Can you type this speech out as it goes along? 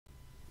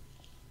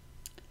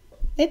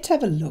Let's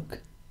have a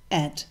look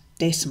at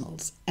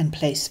decimals and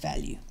place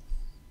value.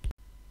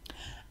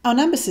 Our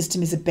number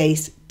system is a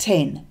base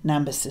 10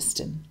 number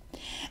system.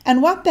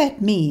 And what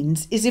that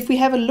means is if we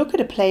have a look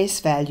at a place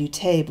value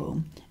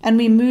table and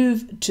we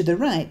move to the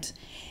right,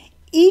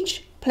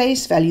 each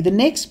place value, the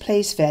next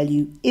place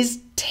value,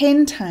 is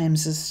 10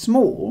 times as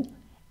small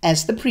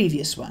as the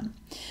previous one.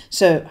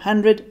 So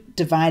 100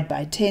 divide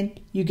by 10,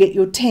 you get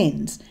your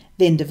tens.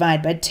 Then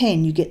divide by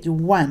 10, you get your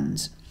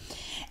ones.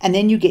 And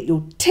then you get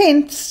your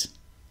tenths.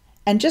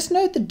 And just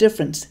note the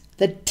difference.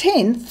 The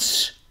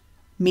tenths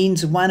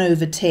means 1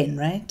 over 10,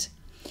 right?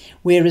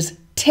 Whereas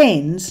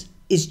tens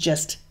is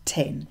just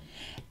 10.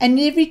 And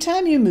every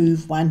time you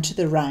move one to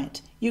the right,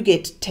 you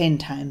get 10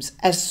 times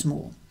as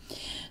small.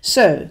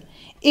 So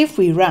if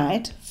we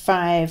write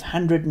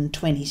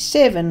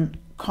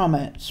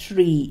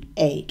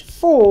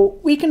 527,384,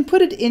 we can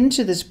put it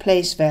into this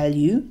place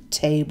value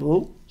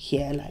table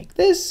here like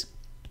this.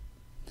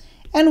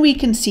 And we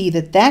can see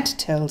that that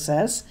tells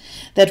us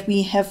that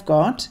we have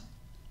got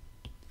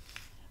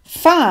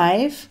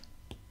 5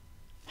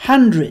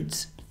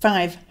 hundreds.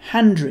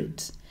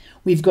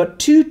 We've got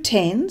 2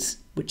 tens,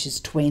 which is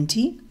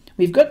 20.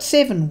 We've got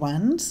 7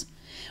 ones.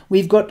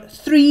 We've got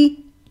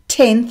 3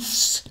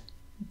 tenths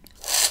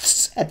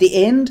at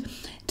the end.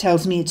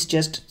 Tells me it's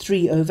just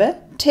 3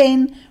 over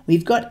 10.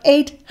 We've got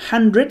 8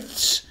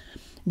 hundredths,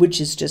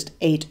 which is just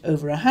 8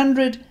 over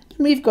 100. And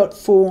we've got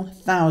 4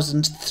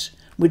 thousandths,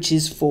 which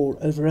is 4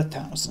 over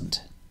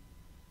 1,000.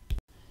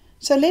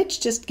 So let's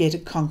just get a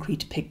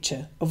concrete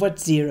picture of what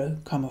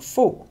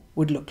 0,4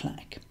 would look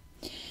like.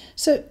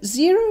 So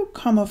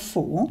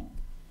 0,4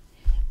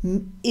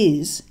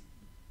 is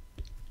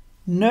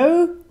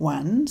no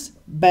ones,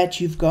 but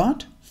you've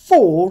got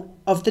 4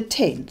 of the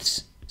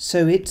tenths.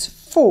 So it's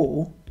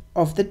 4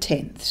 of the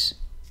tenths.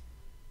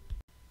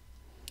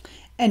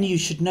 And you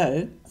should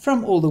know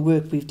from all the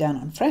work we've done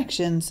on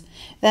fractions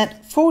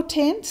that 4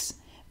 tenths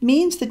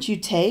means that you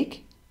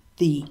take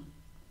the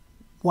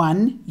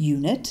 1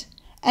 unit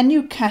and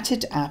you cut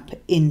it up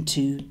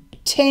into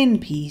 10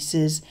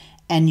 pieces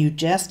and you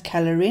just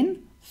colour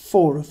in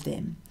 4 of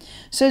them.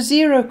 So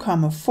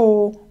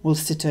 0,4 will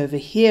sit over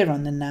here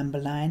on the number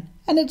line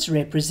and it's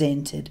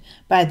represented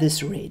by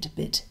this red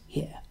bit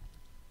here.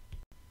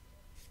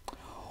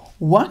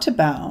 What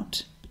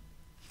about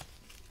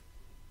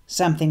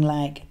something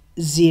like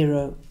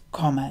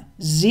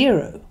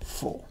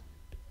 0,04?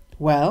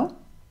 Well,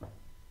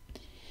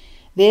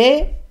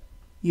 there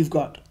you've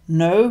got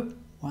no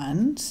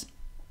ones,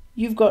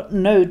 you've got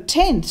no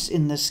tenths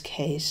in this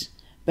case,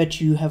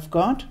 but you have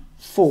got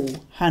 4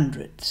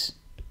 hundredths.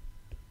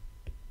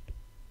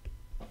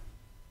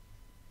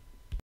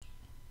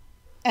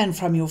 And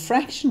from your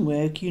fraction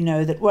work, you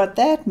know that what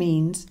that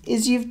means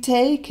is you've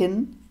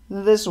taken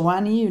this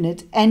 1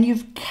 unit and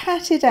you've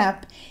cut it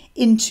up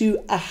into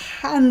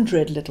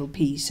 100 little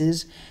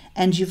pieces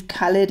and you've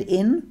coloured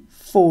in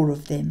 4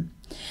 of them.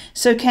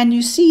 So can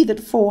you see that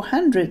 4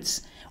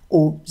 hundredths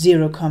or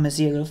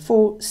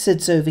 0,04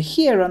 sits over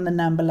here on the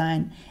number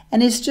line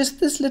and is just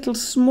this little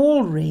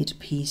small red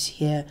piece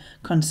here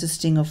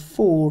consisting of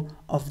 4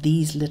 of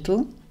these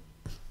little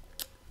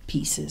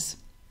pieces.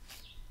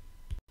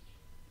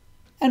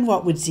 And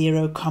what would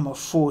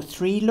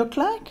 0,43 look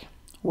like?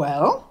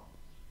 Well,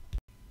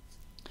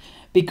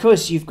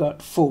 because you've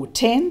got 4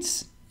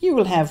 tenths, you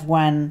will have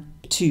 1,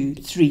 2,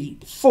 3,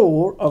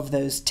 4 of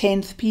those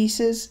tenth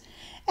pieces.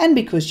 And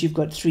because you've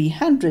got 3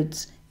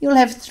 hundredths, you'll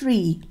have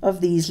 3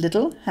 of these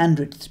little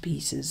hundredth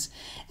pieces.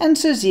 And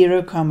so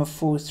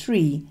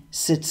 0,43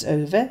 sits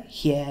over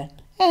here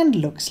and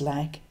looks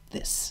like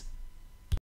this.